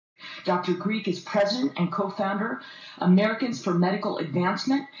Dr. Greek is president and co-founder Americans for Medical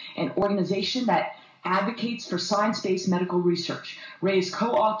Advancement, an organization that advocates for science-based medical research. Ray is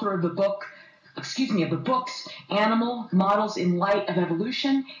co-author of the books Animal Models in Light of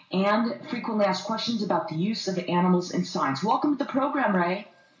Evolution and Frequently Asked Questions about the Use of Animals in Science. Welcome to the program, Ray.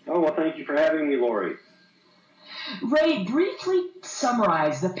 Oh, well, thank you for having me, Lori. Ray, briefly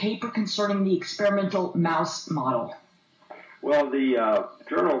summarize the paper concerning the experimental mouse model. Well, the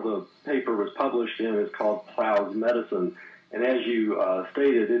journal the paper was published in is called Plough's Medicine, and as you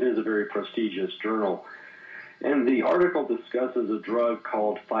stated, it is a very prestigious journal. And the article discusses a drug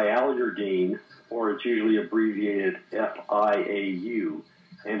called fialurdine, or it's usually abbreviated FIAU.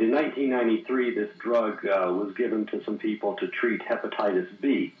 And in 1993, this drug was given to some people to treat hepatitis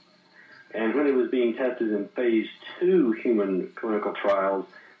B. And when it was being tested in phase 2 human clinical trials,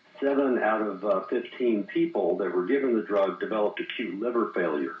 7 out of 15 people that were given the drug developed acute liver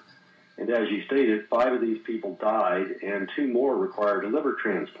failure. And as you stated, 5 of these people died and 2 more required a liver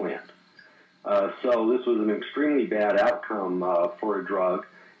transplant. So this was an extremely bad outcome for a drug.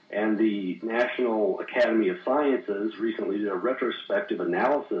 And the National Academy of Sciences recently did a retrospective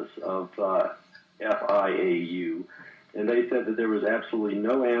analysis of FIAU. And they said that there was absolutely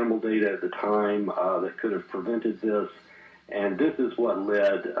no animal data at the time that could have prevented this. And this is what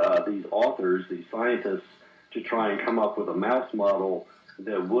led these authors, these scientists, to try and come up with a mouse model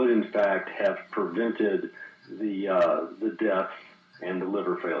that would, in fact, have prevented the death and the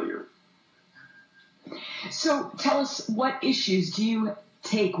liver failure. So tell us, what issues do you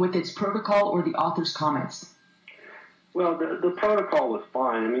take with its protocol or the author's comments? Well, the protocol was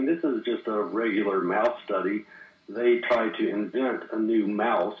fine. I mean, this is just a regular mouse study. They tried to invent a new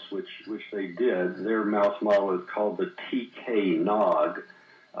mouse, which they did. Their mouse model is called the TK-NOG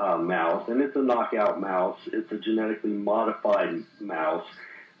mouse, and it's a knockout mouse. It's a genetically modified mouse.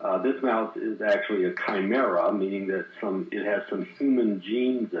 This mouse is actually a chimera, meaning that it has some human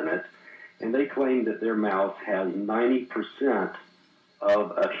genes in it, and they claim that their mouse has 90%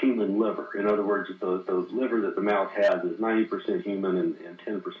 of a human liver. In other words, the liver that the mouse has is 90% human and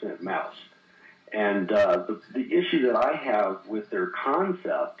 10% mouse. And the issue that I have with their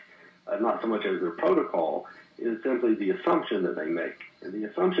concept, not so much as their protocol, is simply the assumption that they make. And the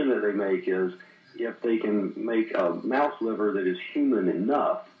assumption that they make is if they can make a mouse liver that is human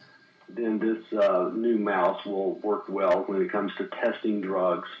enough, then this new mouse will work well when it comes to testing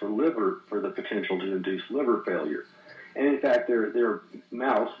drugs for the potential to induce liver failure. And in fact, their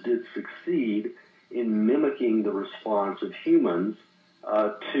mouse did succeed in mimicking the response of humans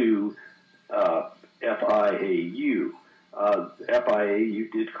to FIAU.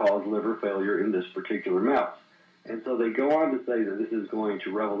 FIAU did cause liver failure in this particular mouse. And so they go on to say that this is going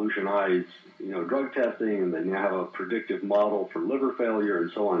to revolutionize, drug testing, and they now have a predictive model for liver failure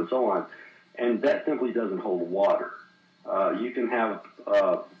and so on and so on. And that simply doesn't hold water. You can have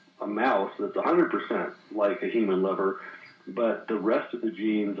a mouse that's 100% like a human liver, but the rest of the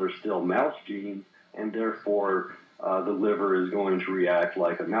genes are still mouse genes, and therefore the liver is going to react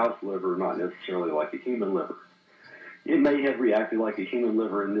like a mouse liver, not necessarily like a human liver. It may have reacted like a human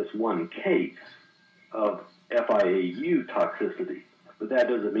liver in this one case of FIAU toxicity, but that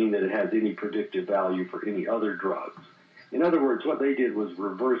doesn't mean that it has any predictive value for any other drugs. In other words, what they did was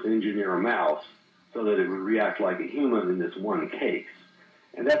reverse engineer a mouse so that it would react like a human in this one case.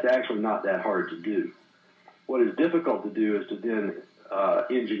 And that's actually not that hard to do. What is difficult to do is to then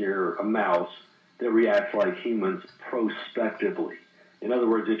engineer a mouse that reacts like humans prospectively. In other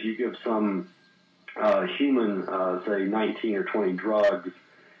words, if you give some human, say, 19 or 20 drugs,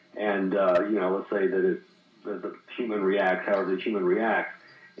 and, let's say that the human reacts however the human reacts,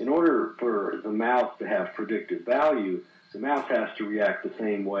 in order for the mouse to have predictive value, the mouse has to react the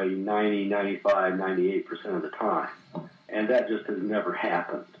same way 90, 95, 98% of the time. And that just has never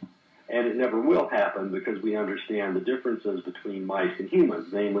happened. And it never will happen because we understand the differences between mice and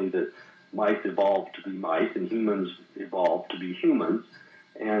humans, namely that mice evolved to be mice and humans evolved to be humans.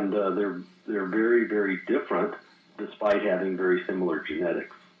 And they're very, very different despite having very similar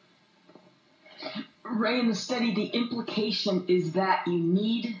genetics. Ray, in the study, the implication is that you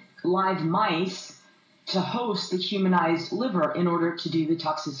need live mice to host the humanized liver in order to do the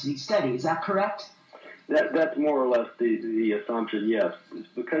toxicity study. Is that correct? That's more or less the assumption, yes.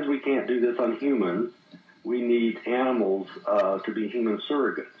 Because we can't do this on humans, we need animals to be human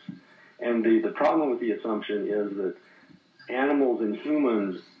surrogates. And the problem with the assumption is that animals and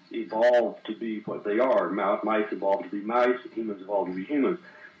humans evolved to be what they are. Mice evolved to be mice, humans evolved to be humans.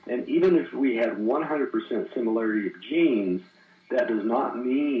 And even if we had 100% similarity of genes, that does not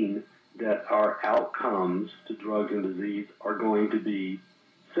mean that our outcomes to drugs and disease are going to be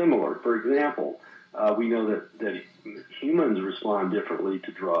similar. For example, we know that humans respond differently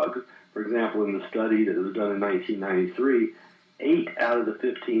to drugs. For example, in the study that was done in 1993, 8 out of the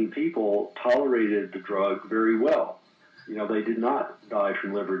 15 people tolerated the drug very well. They did not die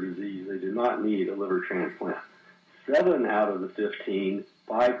from liver disease. They did not need a liver transplant. 7 out of the 15,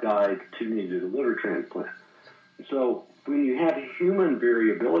 5 died, 2 needed a liver transplant. So when you have human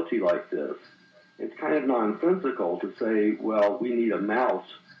variability like this, it's kind of nonsensical to say, well, we need a mouse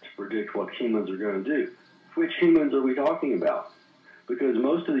to predict what humans are going to do. Which humans are we talking about? Because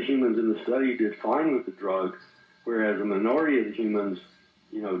most of the humans in the study did fine with the drug, whereas a minority of the humans,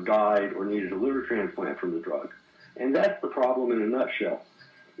 died or needed a liver transplant from the drug. And that's the problem in a nutshell.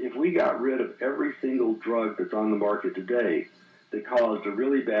 If we got rid of every single drug that's on the market today that caused a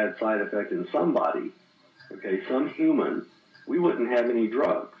really bad side effect in somebody, some human, we wouldn't have any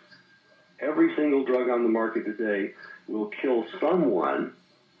drugs. Every single drug on the market today will kill someone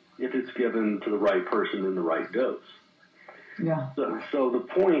if it's given to the right person in the right dose. Yeah. So the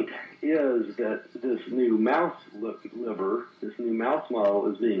point is that this new mouse liver, this new mouse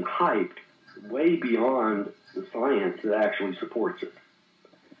model is being hyped way beyond the science that actually supports it.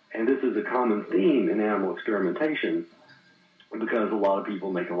 And this is a common theme in animal experimentation because a lot of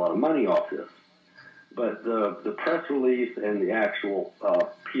people make a lot of money off this. But the press release and the actual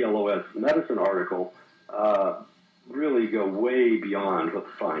PLOS medicine article really go way beyond what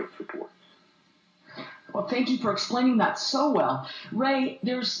the science supports. Well, thank you for explaining that so well. Ray,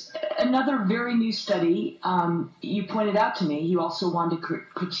 there's another very new study you pointed out to me, you also wanted to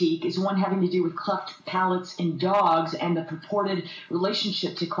critique, is one having to do with cleft palates in dogs and the purported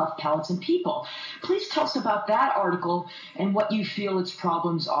relationship to cleft palates in people. Please tell us about that article and what you feel its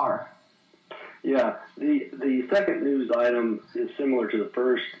problems are. Yeah, the second news item is similar to the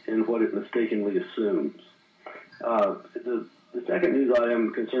first in what it mistakenly assumes. The second news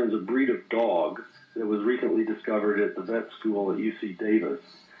item concerns a breed of dog that was recently discovered at the vet school at UC Davis,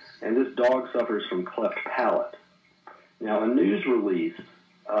 and this dog suffers from cleft palate. Now, a news release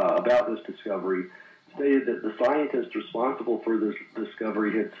about this discovery stated that the scientists responsible for this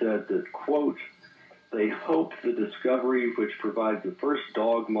discovery had said that, quote, they hoped the discovery, which provides the first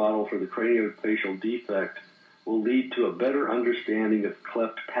dog model for the craniofacial defect, will lead to a better understanding of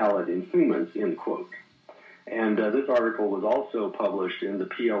cleft palate in humans, end quote. And this article was also published in the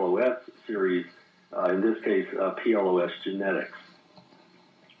PLOS series, in this case, PLOS Genetics.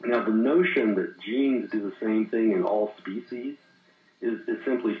 Now, the notion that genes do the same thing in all species is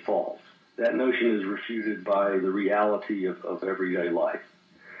simply false. That notion is refuted by the reality of everyday life.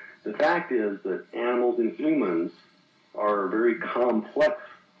 The fact is that animals and humans are very complex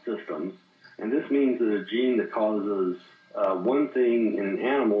systems, and this means that a gene that causes one thing in an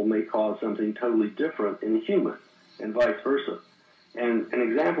animal may cause something totally different in a human, and vice versa. And an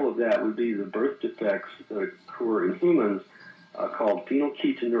example of that would be the birth defects that occur in humans called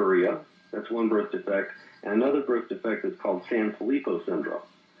phenylketonuria, that's one birth defect, and another birth defect that's called Sanfilippo syndrome.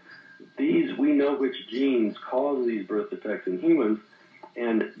 We know which genes cause these birth defects in humans,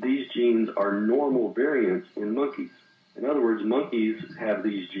 and these genes are normal variants in monkeys. In other words, monkeys have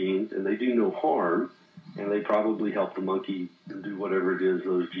these genes, and they do no harm, and they probably help the monkey do whatever it is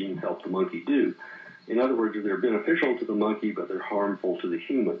those genes help the monkey do. In other words, they're beneficial to the monkey, but they're harmful to the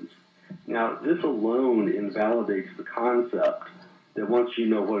humans. Now, this alone invalidates the concept that once you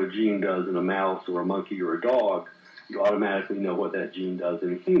know what a gene does in a mouse or a monkey or a dog, you automatically know what that gene does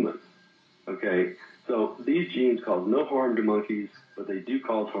in humans. Okay? So these genes cause no harm to monkeys, but they do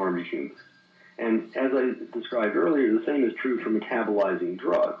cause harm to humans. And as I described earlier, the same is true for metabolizing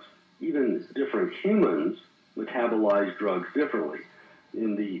drugs. Even different humans metabolize drugs differently.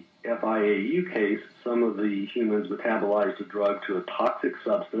 In the FIAU case, some of the humans metabolized a drug to a toxic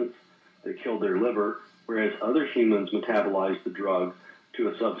substance that killed their liver, whereas other humans metabolized the drug to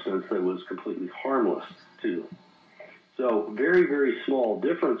a substance that was completely harmless to them. So very, very small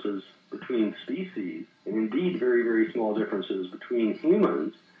differences between species, and indeed very, very small differences between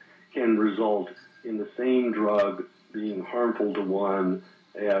humans, can result in the same drug being harmful to one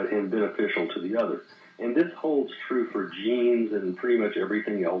and beneficial to the other. And this holds true for genes and pretty much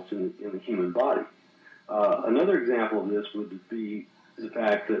everything else in the human body. Another example of this would be the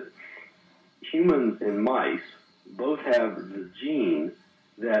fact that humans and mice both have the gene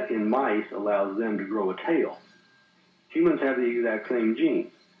that in mice allows them to grow a tail. Humans have the exact same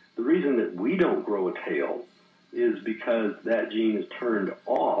gene. The reason that we don't grow a tail is because that gene is turned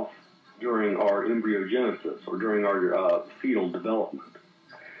off during our embryogenesis or during our fetal development.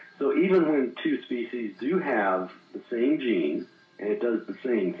 So even when two species do have the same gene and it does the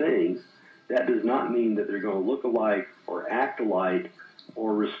same thing, that does not mean that they're going to look alike or act alike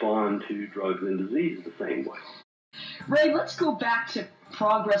or respond to drugs and disease the same way. Ray, let's go back to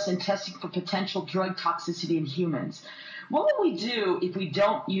progress in testing for potential drug toxicity in humans. What will we do if we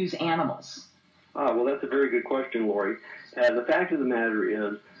don't use animals? Well, that's a very good question, Lori. The fact of the matter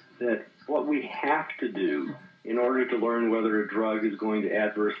is that what we have to do in order to learn whether a drug is going to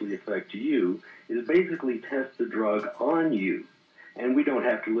adversely affect you is basically test the drug on you. And we don't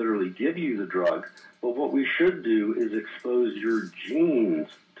have to literally give you the drug, but what we should do is expose your genes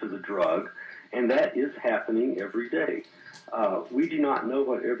to the drug, and that is happening every day. We do not know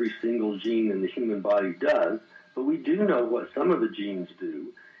what every single gene in the human body does, but we do know what some of the genes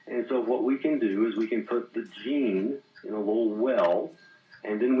do. And so what we can do is we can put the gene in a little well,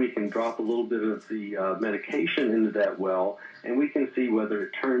 and then we can drop a little bit of the medication into that well, and we can see whether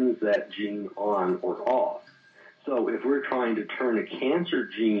it turns that gene on or off. So if we're trying to turn a cancer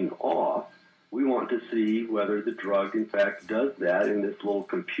gene off, we want to see whether the drug, in fact, does that in this little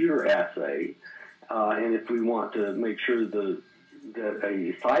computer assay. And if we want to make sure that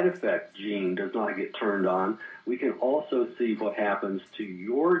a side effect gene does not get turned on, we can also see what happens to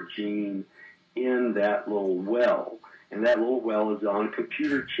your gene in that little well. And that little well is on a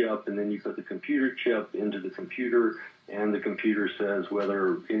computer chip, and then you put the computer chip into the computer, and the computer says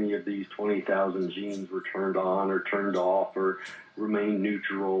whether any of these 20,000 genes were turned on or turned off or remain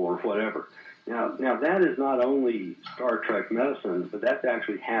neutral or whatever. Now that is not only Star Trek medicine, but that's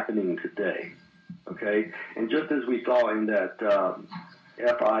actually happening today, okay? And just as we saw in that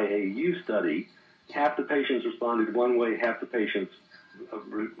FIAU study, half the patients responded one way, half the patients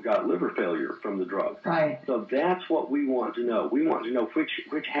got liver failure from the drug. Right. So that's what we want to know. We want to know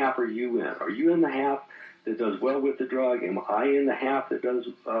which half are you in? Are you in the half that does well with the drug? Am I in the half that does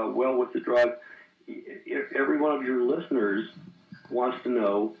well with the drug? Every one of your listeners wants to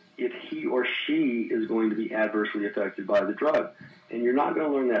know if he or she is going to be adversely affected by the drug. And you're not going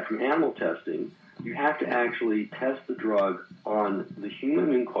to learn that from animal testing. You have to actually test the drug on the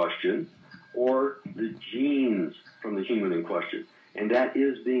human in question or the genes from the human in question. And that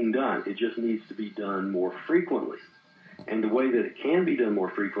is being done. It just needs to be done more frequently. And the way that it can be done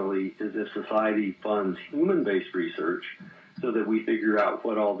more frequently is if society funds human-based research so that we figure out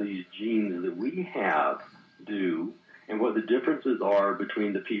what all these genes that we have do and what the differences are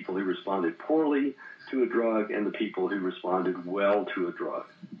between the people who responded poorly to a drug and the people who responded well to a drug.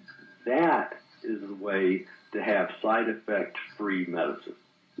 That is the way to have side effect-free medicine.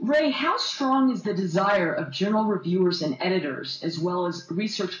 Ray, how strong is the desire of journal reviewers and editors, as well as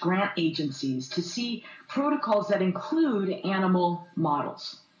research grant agencies, to see protocols that include animal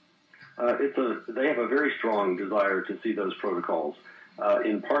models? They have a very strong desire to see those protocols,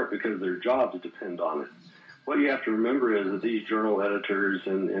 in part because their jobs depend on it. What you have to remember is that these journal editors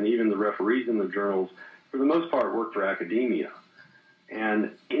and even the referees in the journals, for the most part, work for academia.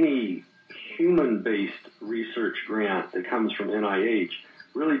 And any human-based research grant that comes from NIH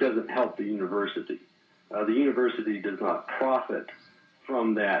really doesn't help the university. The university does not profit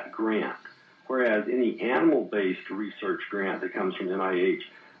from that grant, whereas any animal-based research grant that comes from NIH,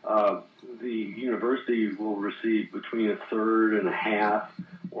 the university will receive between a third and a half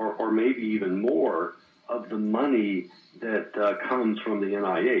or maybe even more of the money that comes from the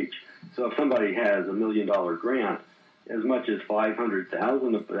NIH. So if somebody has $1 million grant, as much as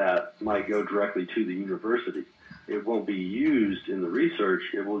 $500,000 of that might go directly to the university. It won't be used in the research.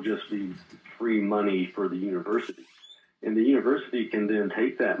 It will just be free money for the university. And the university can then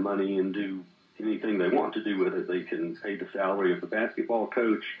take that money and do anything they want to do with it. They can pay the salary of the basketball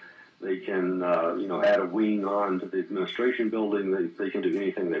coach. They can, add a wing on to the administration building. They can do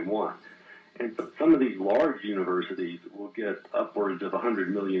anything they want. And some of these large universities will get upwards of $100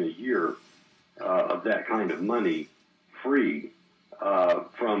 million a year of that kind of money free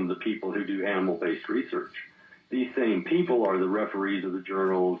from the people who do animal-based research. These same people are the referees of the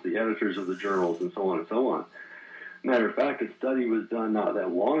journals, the editors of the journals, and so on and so on. Matter of fact, a study was done not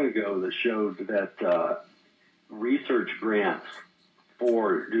that long ago that showed that research grants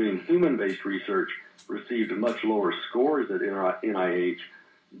for doing human-based research received much lower scores at NIH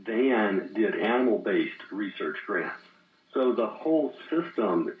than did animal-based research grants. So the whole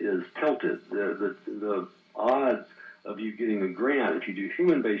system is tilted. The odds of you getting a grant if you do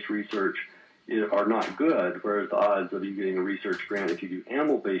human-based research are not good, whereas the odds of you getting a research grant if you do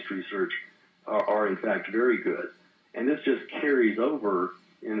animal-based research are in fact very good. And this just carries over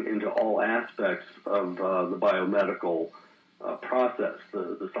into all aspects of the biomedical process,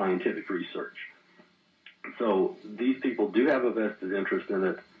 the scientific research. So these people do have a vested interest in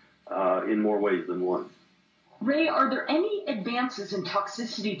it in more ways than one. Ray, are there any advances in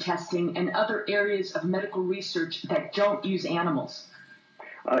toxicity testing and other areas of medical research that don't use animals?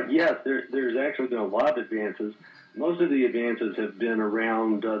 Yes, there's actually been a lot of advances. Most of the advances have been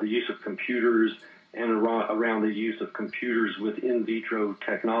around the use of computers and around the use of computers with in vitro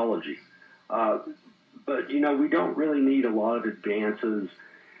technology. But, we don't really need a lot of advances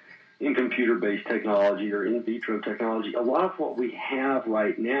in computer-based technology or in vitro technology. A lot of what we have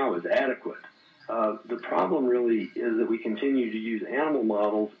right now is adequate. The problem really is that we continue to use animal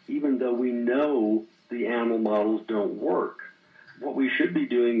models even though we know the animal models don't work. What we should be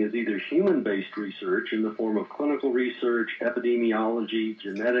doing is either human-based research in the form of clinical research, epidemiology,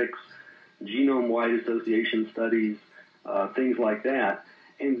 genetics, genome-wide association studies, things like that,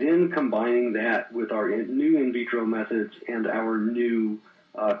 and then combining that with our new in vitro methods and our new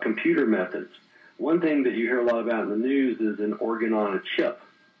computer methods. One thing that you hear a lot about in the news is an organ on a chip.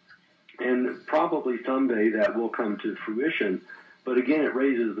 And probably someday that will come to fruition. But again, it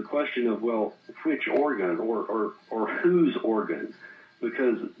raises the question of, well, which organ or whose organ?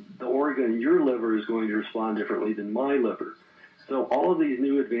 Because the organ, your liver, is going to respond differently than my liver. So all of these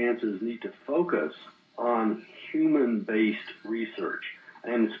new advances need to focus on human-based research,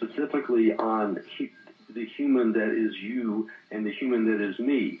 and specifically on the human that is you and the human that is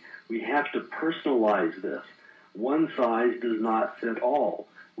me. We have to personalize this. One size does not fit all.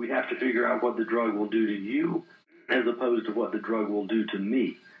 We have to figure out what the drug will do to you as opposed to what the drug will do to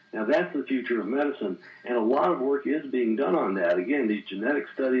me. Now, that's the future of medicine, and a lot of work is being done on that. Again, these genetic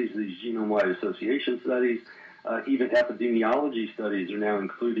studies, these genome-wide association studies, even epidemiology studies are now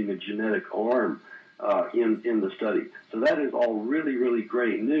including a genetic arm in the study. So that is all really, really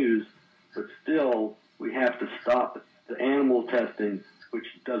great news, but still we have to stop the animal testing, which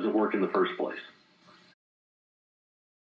doesn't work in the first place.